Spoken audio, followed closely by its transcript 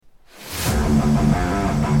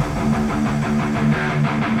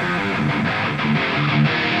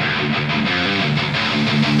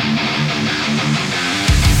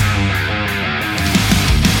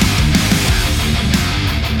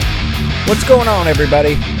What's going on,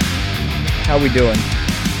 everybody? How we doing?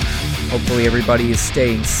 Hopefully everybody is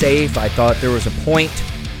staying safe. I thought there was a point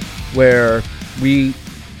where we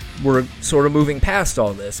were sort of moving past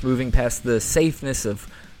all this, moving past the safeness of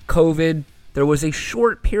COVID. There was a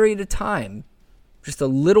short period of time, just a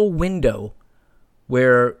little window,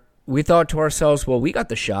 where we thought to ourselves, well, we got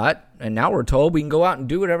the shot, and now we're told we can go out and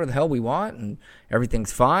do whatever the hell we want, and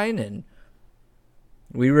everything's fine, and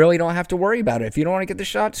we really don't have to worry about it. If you don't want to get the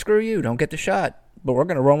shot, screw you. Don't get the shot. But we're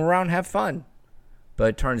going to roam around and have fun. But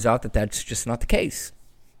it turns out that that's just not the case.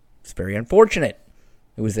 It's very unfortunate.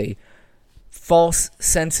 It was a false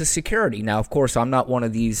sense of security. Now, of course, I'm not one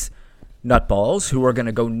of these nutballs who are going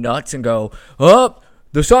to go nuts and go, oh,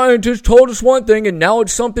 the scientists told us one thing and now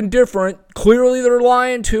it's something different. Clearly they're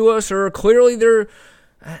lying to us, or clearly they're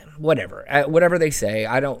whatever they say.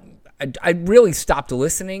 I really stopped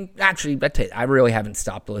listening. Actually, I really haven't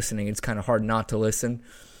stopped listening. It's kind of hard not to listen.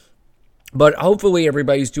 But hopefully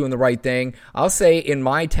everybody's doing the right thing. I'll say in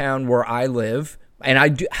my town where I live, and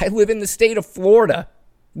I live in the state of Florida,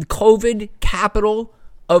 the COVID capital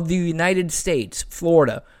of the United States,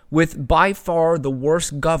 Florida, with by far the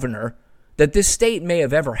worst governor that this state may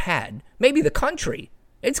have ever had. Maybe the country.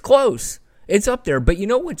 It's close. It's up there. But you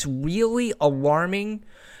know what's really alarming?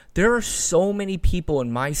 There are so many people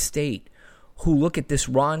in my state who look at this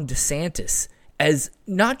Ron DeSantis as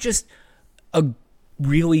not just a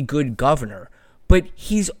really good governor, but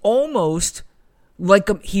he's almost like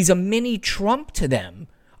he's a mini Trump to them.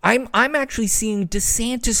 I'm actually seeing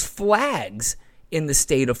DeSantis flags in the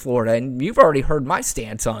state of Florida, and you've already heard my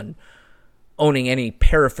stance on owning any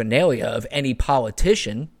paraphernalia of any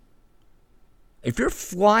politician. If you're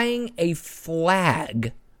flying a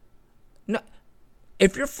flag,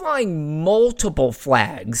 if you're flying multiple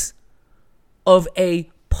flags of a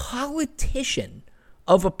politician,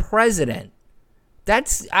 of a president,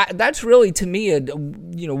 that's really, to me,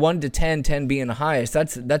 1 to 10, 10 being the highest.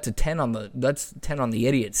 That's a 10 on the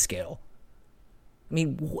idiot scale. I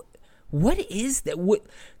mean, what is that?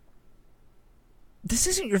 This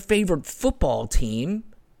isn't your favorite football team.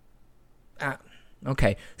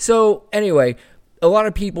 Okay, so anyway, a lot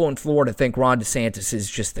of people in Florida think Ron DeSantis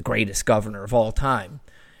is just the greatest governor of all time.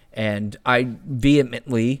 And I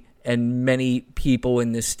vehemently, and many people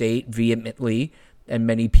in this state vehemently, and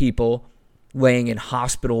many people laying in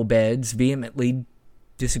hospital beds vehemently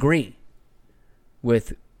disagree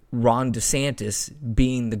with Ron DeSantis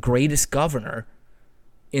being the greatest governor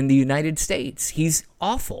in the United States. He's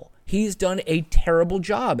awful. He's done a terrible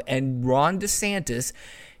job. And Ron DeSantis,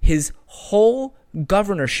 his whole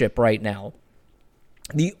governorship right now,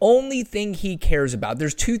 the only thing he cares about,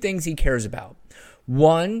 there's two things he cares about.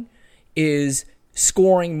 One is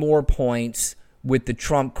scoring more points with the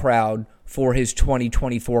Trump crowd for his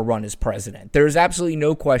 2024 run as president. There's absolutely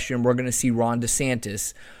no question we're going to see Ron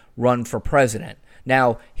DeSantis run for president.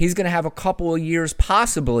 Now, he's going to have a couple of years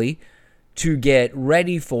possibly to get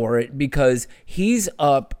ready for it, because he's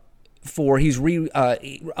up for re-election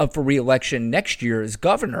next year as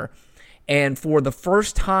governor. And for the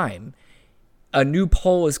first time, a new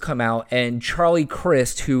poll has come out, and Charlie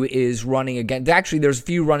Crist, who is running against, actually there's a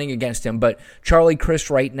few running against him, but Charlie Crist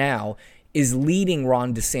right now is leading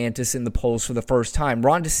Ron DeSantis in the polls for the first time.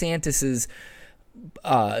 Ron DeSantis's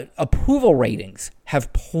approval ratings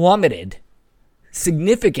have plummeted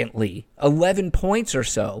significantly, 11 points or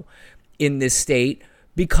so in this state,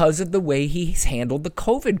 because of the way he's handled the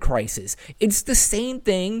COVID crisis. It's the same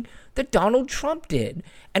thing that Donald Trump did.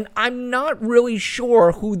 And I'm not really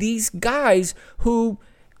sure who these guys who,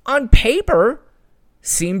 on paper,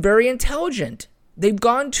 seem very intelligent. They've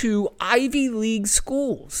gone to Ivy League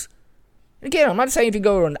schools. Again, I'm not saying if you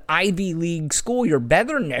go to an Ivy League school, you're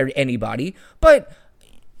better than anybody, but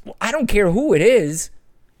I don't care who it is.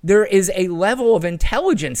 There is a level of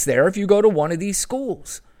intelligence there if you go to one of these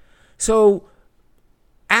schools. So,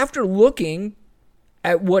 after looking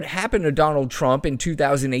at what happened to Donald Trump in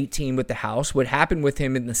 2018 with the House, what happened with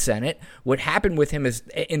him in the Senate, what happened with him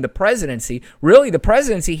in the presidency, really the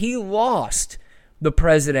presidency, he lost the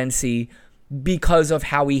presidency because of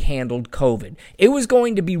how he handled COVID. It was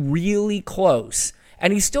going to be really close,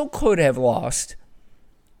 and he still could have lost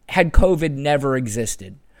had COVID never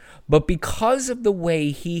existed. But because of the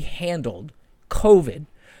way he handled COVID,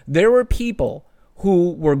 there were people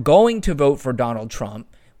who were going to vote for Donald Trump,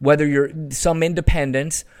 whether you're some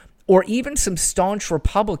independents or even some staunch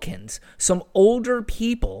Republicans, some older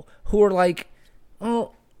people who are like,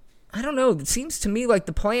 oh, I don't know, it seems to me like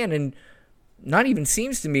the plan, and not even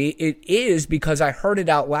seems to me, it is, because I heard it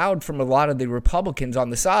out loud from a lot of the Republicans on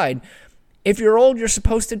the side. If you're old, you're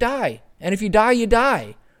supposed to die. And if you die, you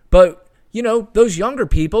die. But those younger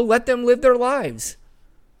people, let them live their lives.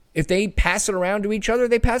 If they pass it around to each other,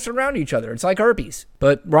 they pass it around to each other. It's like herpes.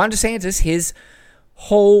 But Ron DeSantis, his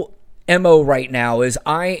whole MO right now is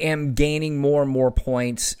I am gaining more and more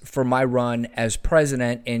points for my run as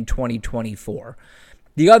president in 2024.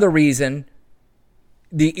 The other reason,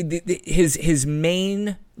 his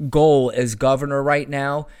main goal as governor right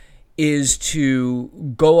now is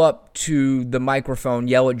to go up to the microphone,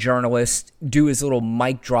 yell at journalists, do his little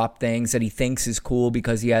mic drop things that he thinks is cool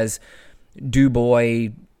because he has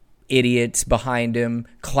do-boy idiots behind him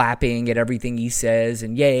clapping at everything he says,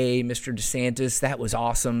 and yay, Mr. DeSantis, that was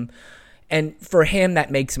awesome. And for him, that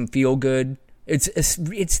makes him feel good.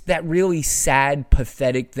 It's that really sad,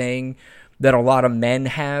 pathetic thing that a lot of men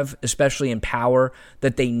have, especially in power,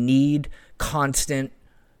 that they need constant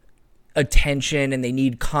attention and they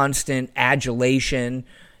need constant adulation,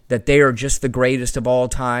 that they are just the greatest of all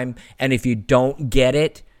time. And if you don't get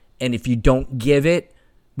it, and if you don't give it,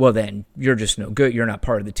 well, then you're just no good. You're not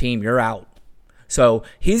part of the team. You're out. So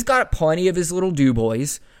he's got plenty of his little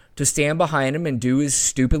do-boys to stand behind him and do his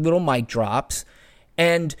stupid little mic drops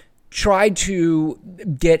and try to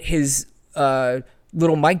get his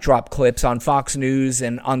little mic drop clips on Fox News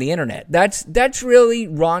and on the internet. That's really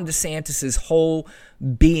Ron DeSantis' whole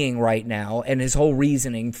being right now and his whole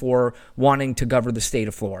reasoning for wanting to govern the state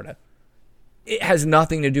of Florida. It has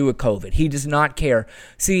nothing to do with COVID. He does not care.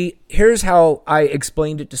 See, here's how I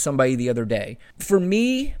explained it to somebody the other day. For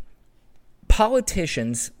me,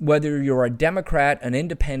 politicians, whether you're a Democrat, an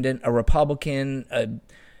independent, a Republican, a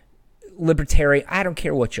libertarian, I don't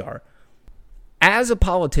care what you are. As a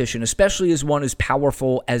politician, especially as one as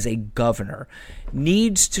powerful as a governor,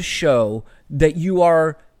 needs to show that you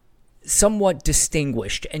are somewhat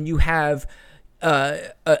distinguished and you have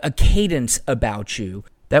a cadence about you,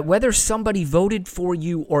 that whether somebody voted for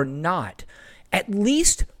you or not, at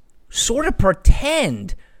least sort of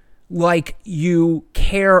pretend like you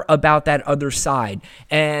care about that other side.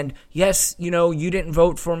 And yes, you didn't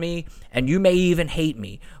vote for me and you may even hate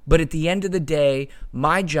me. But at the end of the day,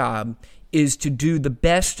 my job is to do the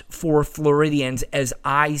best for Floridians as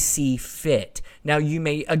I see fit. Now, you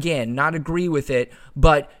may, again, not agree with it,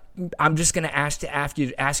 but I'm just going to ask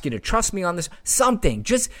you to trust me on this. Something.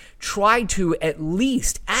 Just try to at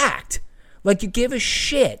least act like you give a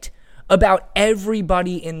shit about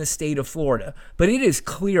everybody in the state of Florida. But it is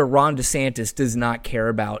clear Ron DeSantis does not care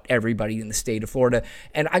about everybody in the state of Florida.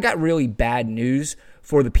 And I got really bad news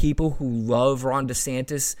for the people who love Ron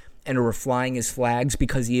DeSantis and are flying his flags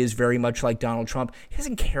because he is very much like Donald Trump. He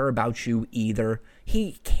doesn't care about you either.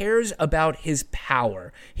 He cares about his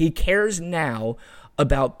power. He cares now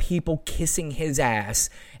about people kissing his ass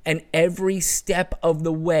and every step of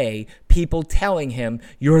the way people telling him,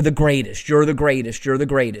 you're the greatest, you're the greatest, you're the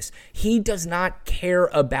greatest. He does not care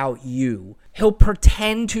about you. He'll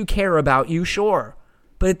pretend to care about you, sure.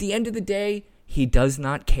 But at the end of the day, he does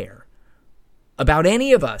not care about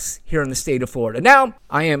any of us here in the state of Florida. Now,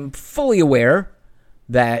 I am fully aware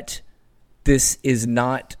that this is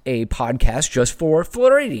not a podcast just for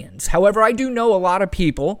Floridians. However, I do know a lot of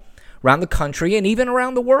people around the country and even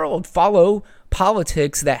around the world follow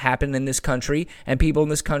politics that happen in this country, and people in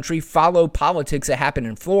this country follow politics that happen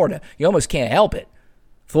in Florida. You almost can't help it.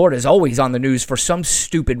 Florida is always on the news for some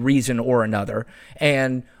stupid reason or another,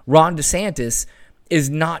 and Ron DeSantis is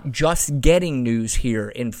not just getting news here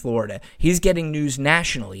in Florida. He's getting news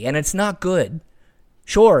nationally, and it's not good.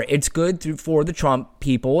 Sure, it's good for the Trump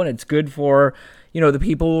people, and it's good for, the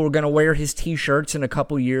people who are going to wear his T-shirts in a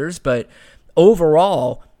couple years, but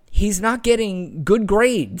overall, he's not getting good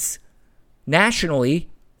grades nationally,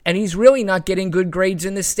 and he's really not getting good grades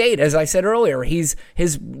in the state. As I said earlier, his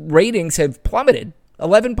ratings have plummeted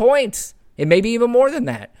 11 points, and maybe even more than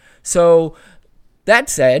that. So that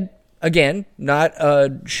said, again, not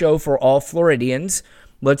a show for all Floridians.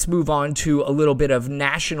 Let's move on to a little bit of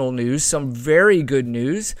national news. Some very good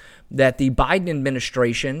news that the Biden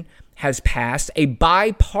administration has passed a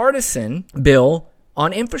bipartisan bill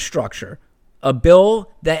on infrastructure. A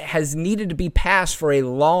bill that has needed to be passed for a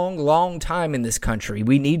long, long time in this country.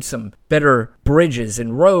 We need some better bridges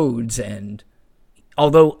and roads, and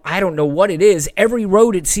although I don't know what it is, every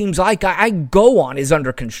road it seems like I go on is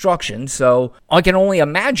under construction, so I can only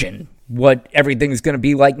imagine what everything's going to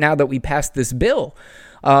be like now that we passed this bill.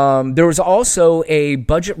 There was also a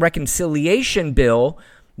budget reconciliation bill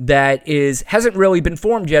that hasn't really been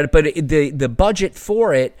formed yet, but the budget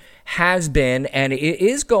for it has been, and it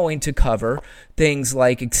is going to cover things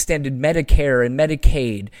like extended Medicare and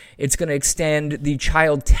Medicaid. It's going to extend the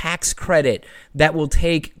child tax credit that will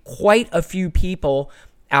take quite a few people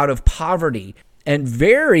out of poverty. And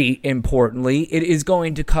very importantly, it is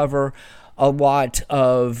going to cover a lot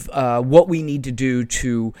of what we need to do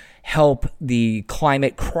to help the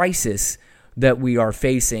climate crisis that we are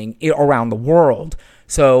facing around the world.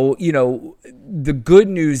 So, the good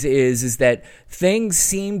news is that things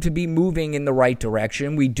seem to be moving in the right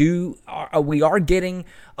direction. We are getting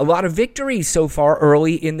a lot of victories so far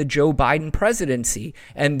early in the Joe Biden presidency.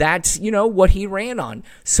 And that's, what he ran on.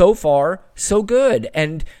 So far, so good.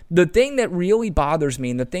 And the thing that really bothers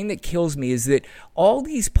me and the thing that kills me is that all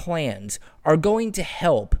these plans are going to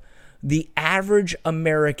help the average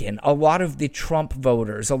American, a lot of the Trump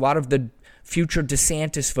voters, a lot of the future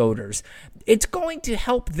DeSantis voters. It's going to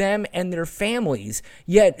help them and their families,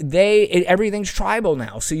 yet everything's tribal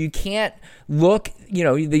now. So you can't look,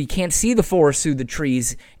 you can't see the forest through the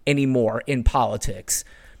trees anymore in politics.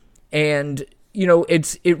 And,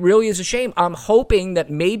 it really is a shame. I'm hoping that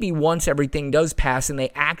maybe once everything does pass and they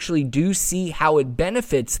actually do see how it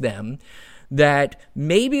benefits them, that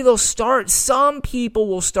maybe some people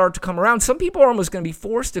will start to come around. Some people are almost going to be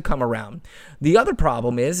forced to come around. The other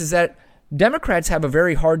problem is that Democrats have a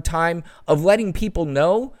very hard time of letting people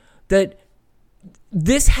know that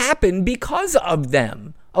this happened because of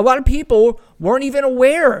them. A lot of people weren't even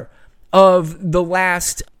aware of the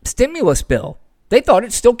last stimulus bill. They thought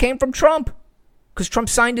it still came from Trump because Trump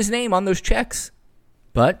signed his name on those checks.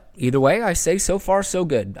 But either way, I say so far so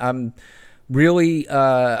good. I'm really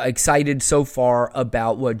excited so far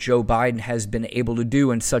about what Joe Biden has been able to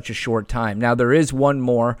do in such a short time. Now, there is one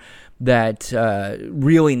more that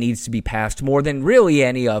really needs to be passed, more than really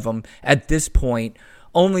any of them at this point,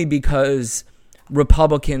 only because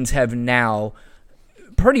Republicans have now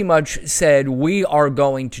pretty much said we are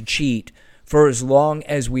going to cheat for as long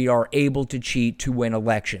as we are able to cheat to win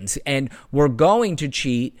elections. And we're going to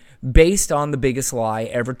cheat based on the biggest lie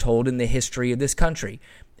ever told in the history of this country.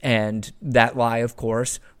 And that lie, of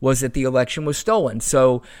course, was that the election was stolen.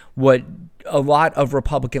 So what a lot of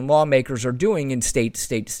Republican lawmakers are doing in state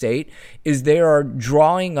to state is they are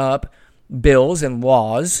drawing up bills and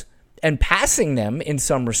laws and passing them in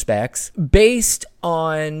some respects based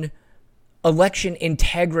on election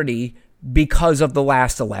integrity because of the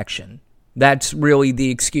last election. That's really the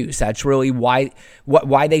excuse. That's really why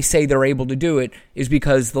they say they're able to do it, is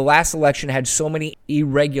because the last election had so many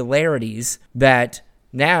irregularities that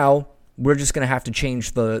now we're just going to have to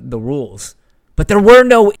change the rules. But there were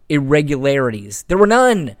no irregularities. There were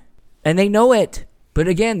none. And they know it. But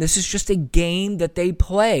again, this is just a game that they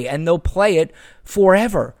play, and they'll play it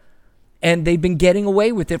forever. And they've been getting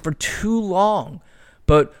away with it for too long.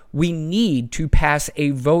 But we need to pass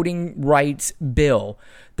a voting rights bill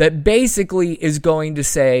that basically is going to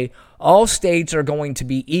say all states are going to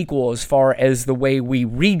be equal as far as the way we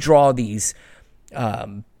redraw these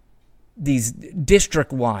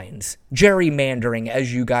district lines, gerrymandering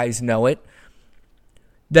as you guys know it,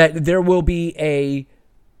 that there will be a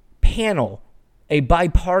panel, a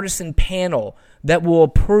bipartisan panel that will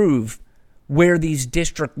approve where these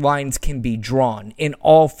district lines can be drawn in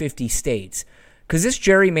all 50 states. Because this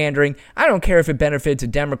gerrymandering, I don't care if it benefits a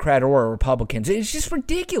Democrat or a Republican. It's just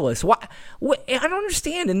ridiculous. Why? I don't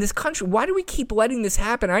understand in this country. Why do we keep letting this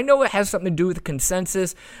happen? I know it has something to do with the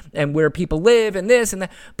consensus and where people live and this and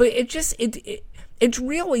that. But it's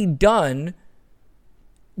really done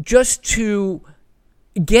just to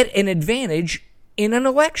get an advantage in an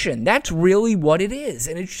election. That's really what it is.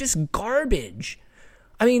 And it's just garbage.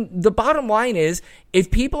 I mean, the bottom line is,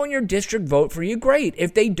 if people in your district vote for you, great.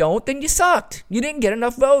 If they don't, then you sucked. You didn't get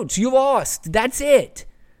enough votes. You lost. That's it.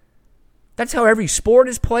 That's how every sport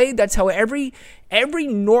is played. That's how every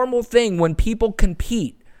normal thing, when people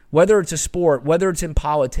compete, whether it's a sport, whether it's in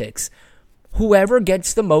politics, whoever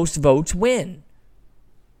gets the most votes win.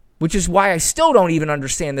 Which is why I still don't even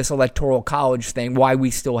understand this electoral college thing, why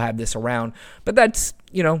we still have this around. But that's,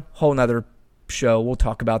 whole nother show. We'll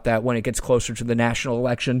talk about that when it gets closer to the national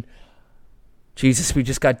election. Jesus, we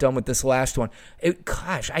just got done with this last one.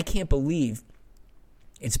 Gosh, I can't believe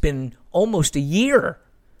it's been almost a year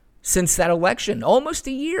since that election. Almost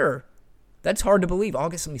a year. That's hard to believe.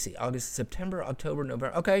 August, September, October,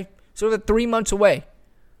 November. Okay, so we're 3 months away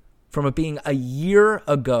from it being a year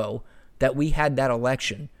ago that we had that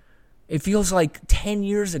election. It feels like 10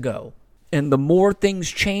 years ago. And the more things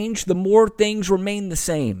change, the more things remain the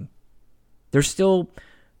same. There's still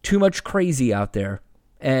too much crazy out there,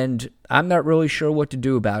 and I'm not really sure what to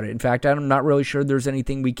do about it. In fact, I'm not really sure there's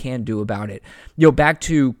anything we can do about it. Back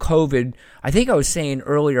to COVID, I think I was saying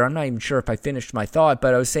earlier, I'm not even sure if I finished my thought,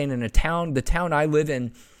 but I was saying in the town I live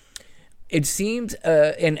in, it seems,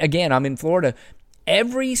 and again, I'm in Florida,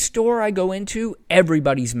 every store I go into,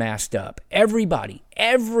 everybody's masked up. Everybody.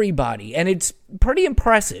 And it's pretty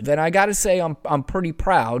impressive, and I got to say I'm pretty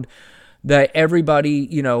proud that everybody,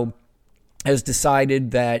 has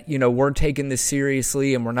decided that, we're taking this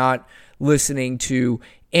seriously and we're not listening to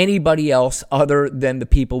anybody else other than the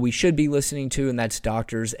people we should be listening to, and that's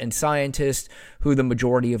doctors and scientists, who the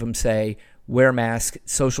majority of them say, wear masks,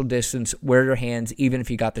 social distance, wear your hands, even if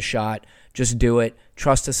you got the shot. Just do it.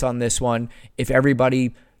 Trust us on this one. If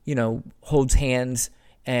everybody, holds hands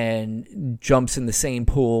and jumps in the same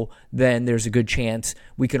pool, then there's a good chance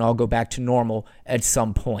we can all go back to normal at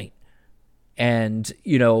some point. And,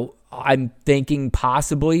 I'm thinking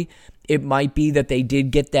possibly it might be that they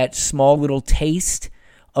did get that small little taste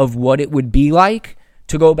of what it would be like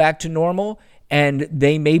to go back to normal, and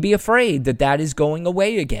they may be afraid that that is going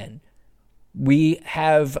away again. We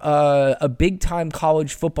have a big-time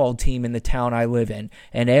college football team in the town I live in,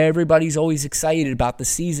 and everybody's always excited about the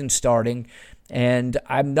season starting. And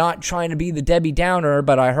I'm not trying to be the Debbie Downer,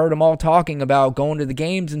 but I heard them all talking about going to the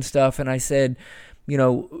games and stuff, and I said,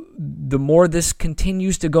 the more this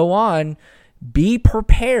continues to go on, be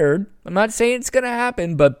prepared. I'm not saying it's going to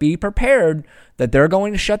happen, but be prepared that they're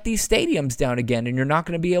going to shut these stadiums down again, and you're not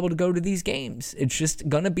going to be able to go to these games. It's just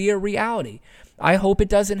going to be a reality. I hope it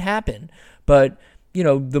doesn't happen. But,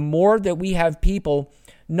 the more that we have people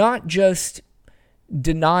not just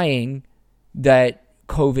denying that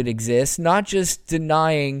COVID exists, not just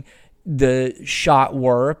denying the shot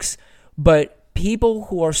works, but people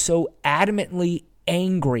who are so adamantly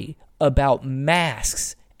angry about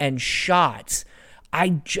masks and shots.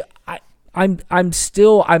 I'm trying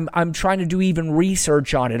to do even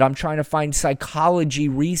research on it. I'm trying to find psychology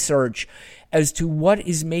research as to what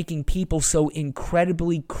is making people so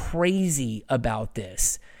incredibly crazy about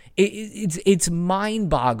this. It's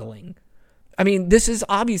mind-boggling. I mean, this is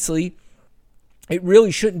obviously, it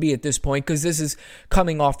really shouldn't be at this point, because this is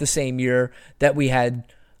coming off the same year that we had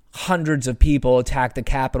hundreds of people attack the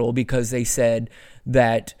Capitol because they said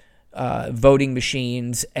that voting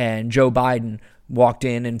machines and Joe Biden walked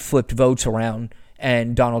in and flipped votes around,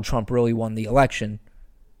 and Donald Trump really won the election.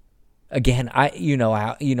 Again, how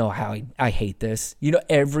I hate this.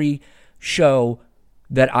 Every show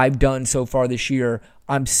that I've done so far this year,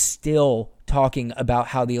 I'm still talking about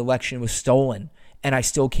how the election was stolen, and I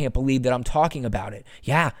still can't believe that I'm talking about it.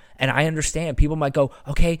 Yeah, and I understand. People might go,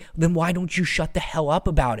 okay, then why don't you shut the hell up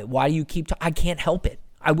about it? Why do you keep I can't help it.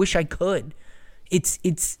 I wish I could.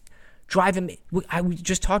 It's driving me. We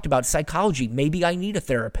just talked about psychology. Maybe I need a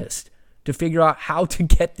therapist to figure out how to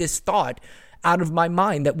get this thought out of my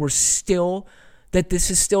mind that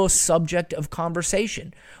this is still a subject of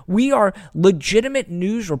conversation. We are legitimate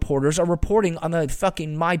news reporters are reporting on the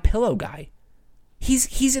fucking MyPillow guy.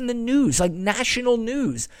 He's in the news, like national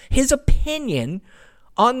news. His opinion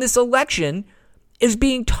on this election is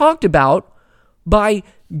being talked about by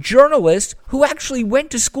journalists who actually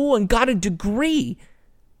went to school and got a degree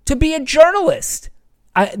to be a journalist.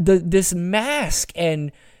 This mask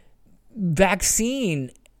and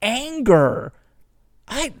vaccine anger.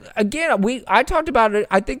 I talked about it,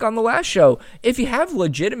 I think, on the last show. If you have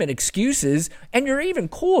legitimate excuses and you're even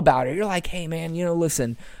cool about it, you're like, hey, man,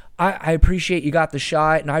 listen, I appreciate you got the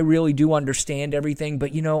shot and I really do understand everything,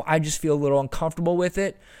 but, I just feel a little uncomfortable with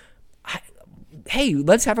it. Hey,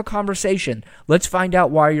 let's have a conversation. Let's find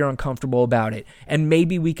out why you're uncomfortable about it. And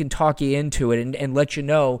maybe we can talk you into it and let you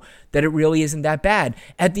know that it really isn't that bad.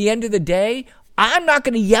 At the end of the day, I'm not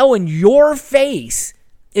going to yell in your face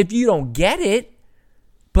if you don't get it.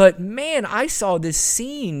 But man, I saw this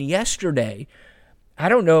scene yesterday. I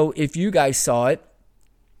don't know if you guys saw it.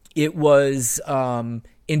 It was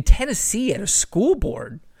in Tennessee at a school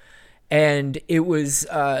board. And it was,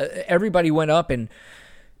 everybody went up and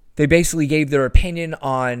they basically gave their opinion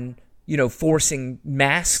on, forcing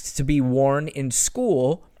masks to be worn in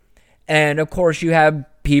school. And of course you have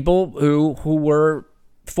people who were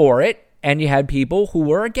for it, and you had people who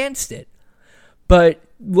were against it. But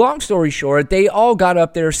long story short, they all got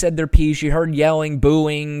up there, said their piece. You heard yelling,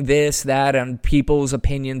 booing, this, that, and people's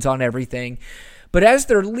opinions on everything. But as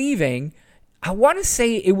they're leaving, I want to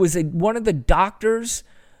say it was one of the doctors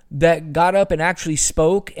that got up and actually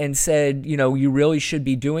spoke and said, you really should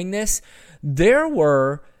be doing this. There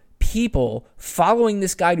were people following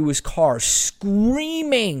this guy to his car,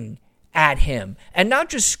 screaming at him. And not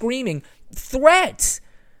just screaming, threats.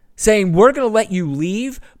 Saying, we're going to let you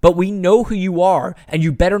leave, but we know who you are, and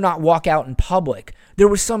you better not walk out in public. There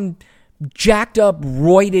was some jacked up,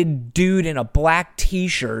 roided dude in a black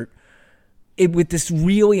t-shirt with this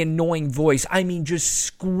really annoying voice. I mean, just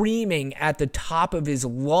screaming at the top of his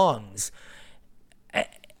lungs.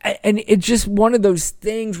 And it's just one of those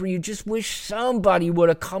things where you just wish somebody would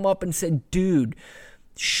have come up and said, dude,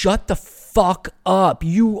 shut the fuck up.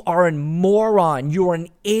 You are a moron. You're an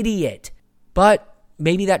idiot. But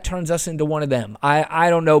maybe that turns us into one of them. I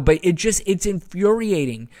don't know, but it's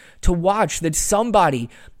infuriating to watch that somebody,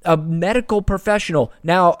 a medical professional.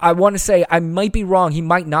 Now, I want to say I might be wrong. He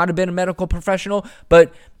might not have been a medical professional,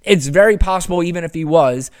 but it's very possible, even if he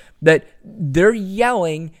was, that they're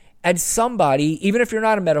yelling at somebody, even if you're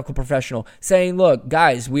not a medical professional, saying, look,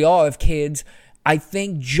 guys, we all have kids. I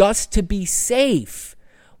think just to be safe,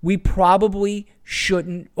 we probably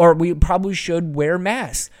shouldn't, or we probably should wear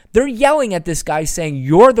masks. They're yelling at this guy saying,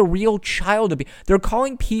 you're the real child abuse. They're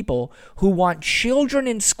calling people who want children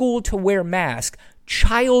in school to wear masks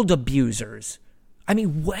child abusers. I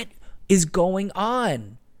mean, what is going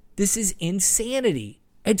on? This is insanity.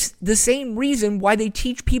 It's the same reason why they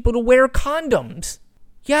teach people to wear condoms.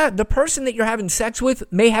 Yeah, the person that you're having sex with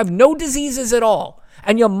may have no diseases at all,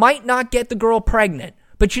 and you might not get the girl pregnant.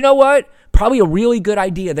 But you know what? Probably a really good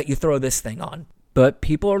idea that you throw this thing on. But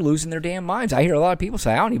people are losing their damn minds. I hear a lot of people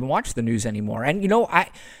say, I don't even watch the news anymore. And you know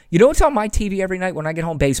what's on my TV every night when I get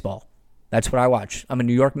home? Baseball. That's what I watch. I'm a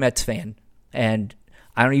New York Mets fan. And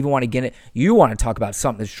I don't even want to get it. You want to talk about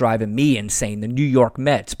something that's driving me insane, the New York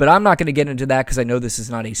Mets. But I'm not going to get into that because I know this is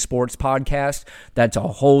not a sports podcast. That's a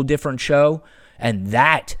whole different show. And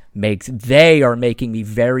they are making me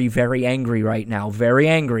very, very angry right now. Very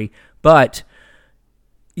angry. But,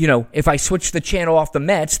 if I switch the channel off the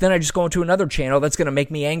Mets, then I just go into another channel that's going to make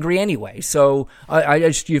me angry anyway. So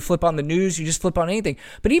you flip on the news, you just flip on anything.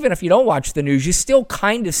 But even if you don't watch the news, you still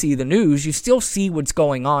kind of see the news. You still see what's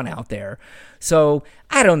going on out there. So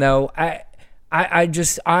I don't know. I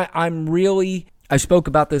spoke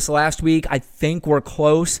about this last week. I think we're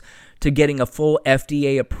close to getting a full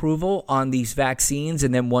FDA approval on these vaccines.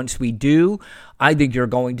 And then once we do, I think you're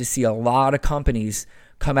going to see a lot of companies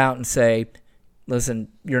come out and say, listen,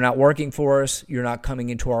 you're not working for us. You're not coming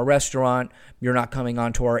into our restaurant. You're not coming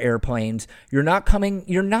onto our airplanes. You're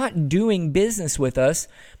not doing business with us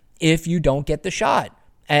if you don't get the shot.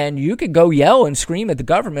 And you could go yell and scream at the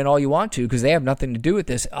government all you want to because they have nothing to do with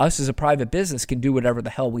this. Us as a private business can do whatever the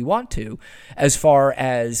hell we want to as far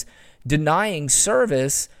as denying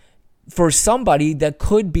service for somebody that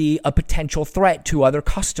could be a potential threat to other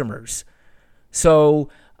customers. So,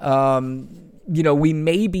 we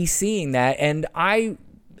may be seeing that, and I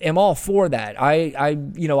am all for that. I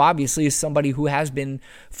obviously as somebody who has been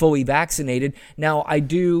fully vaccinated. Now, I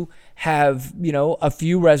do have, a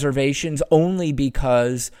few reservations only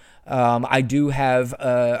because I do have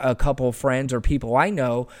a couple of friends or people I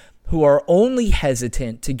know who are only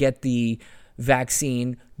hesitant to get the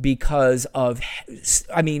vaccine because of,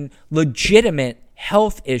 legitimate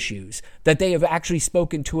health issues that they have actually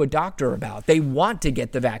spoken to a doctor about. They want to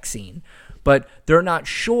get the vaccine, but they're not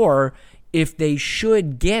sure if they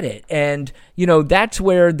should get it. And, that's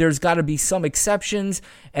where there's got to be some exceptions,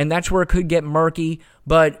 and that's where it could get murky.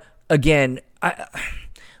 But again,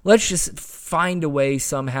 let's just find a way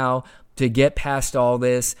somehow to get past all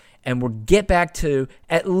this, and we'll get back to,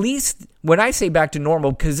 at least when I say back to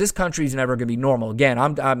normal, because this country is never going to be normal again.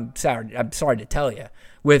 I'm sorry to tell you,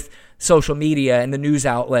 with social media and the news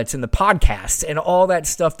outlets and the podcasts and all that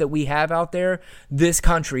stuff that we have out there, this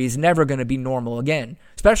country is never going to be normal again.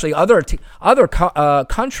 Especially other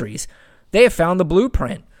countries, they have found the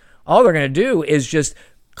blueprint. All they're going to do is just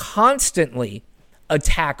constantly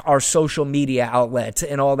attack our social media outlets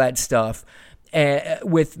and all that stuff.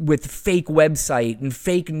 With fake website and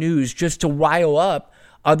fake news just to rile up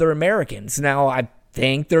other Americans. Now, I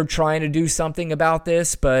think they're trying to do something about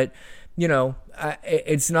this, but,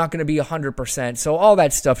 it's not going to be 100%. So all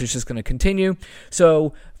that stuff is just going to continue.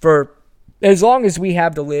 So for as long as we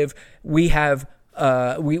have to live, we have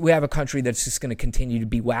a country that's just going to continue to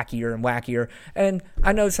be wackier and wackier. And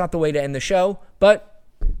I know it's not the way to end the show, but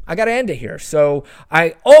I got to end it here. So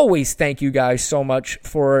I always thank you guys so much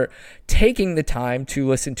for taking the time to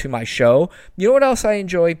listen to my show. You know what else I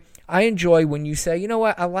enjoy? I enjoy when you say, you know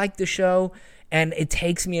what, I like the show and it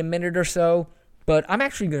takes me a minute or so, but I'm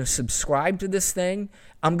actually going to subscribe to this thing.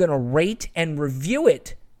 I'm going to rate and review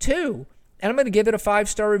it too. And I'm going to give it a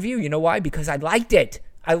 5-star review. You know why? Because I liked it.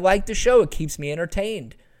 I like the show. It keeps me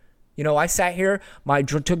entertained. I sat here,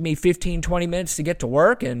 took me 15, 20 minutes to get to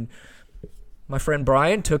work, and my friend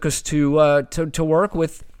Brian took us to work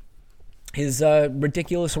with his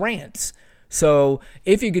ridiculous rants. So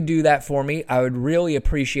if you could do that for me, I would really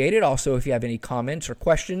appreciate it. Also, if you have any comments or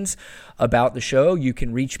questions about the show, you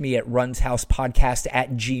can reach me at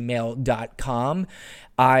runshousepodcast@gmail.com.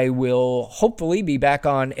 I will hopefully be back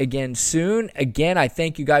on again soon. Again, I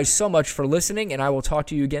thank you guys so much for listening, and I will talk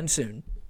to you again soon.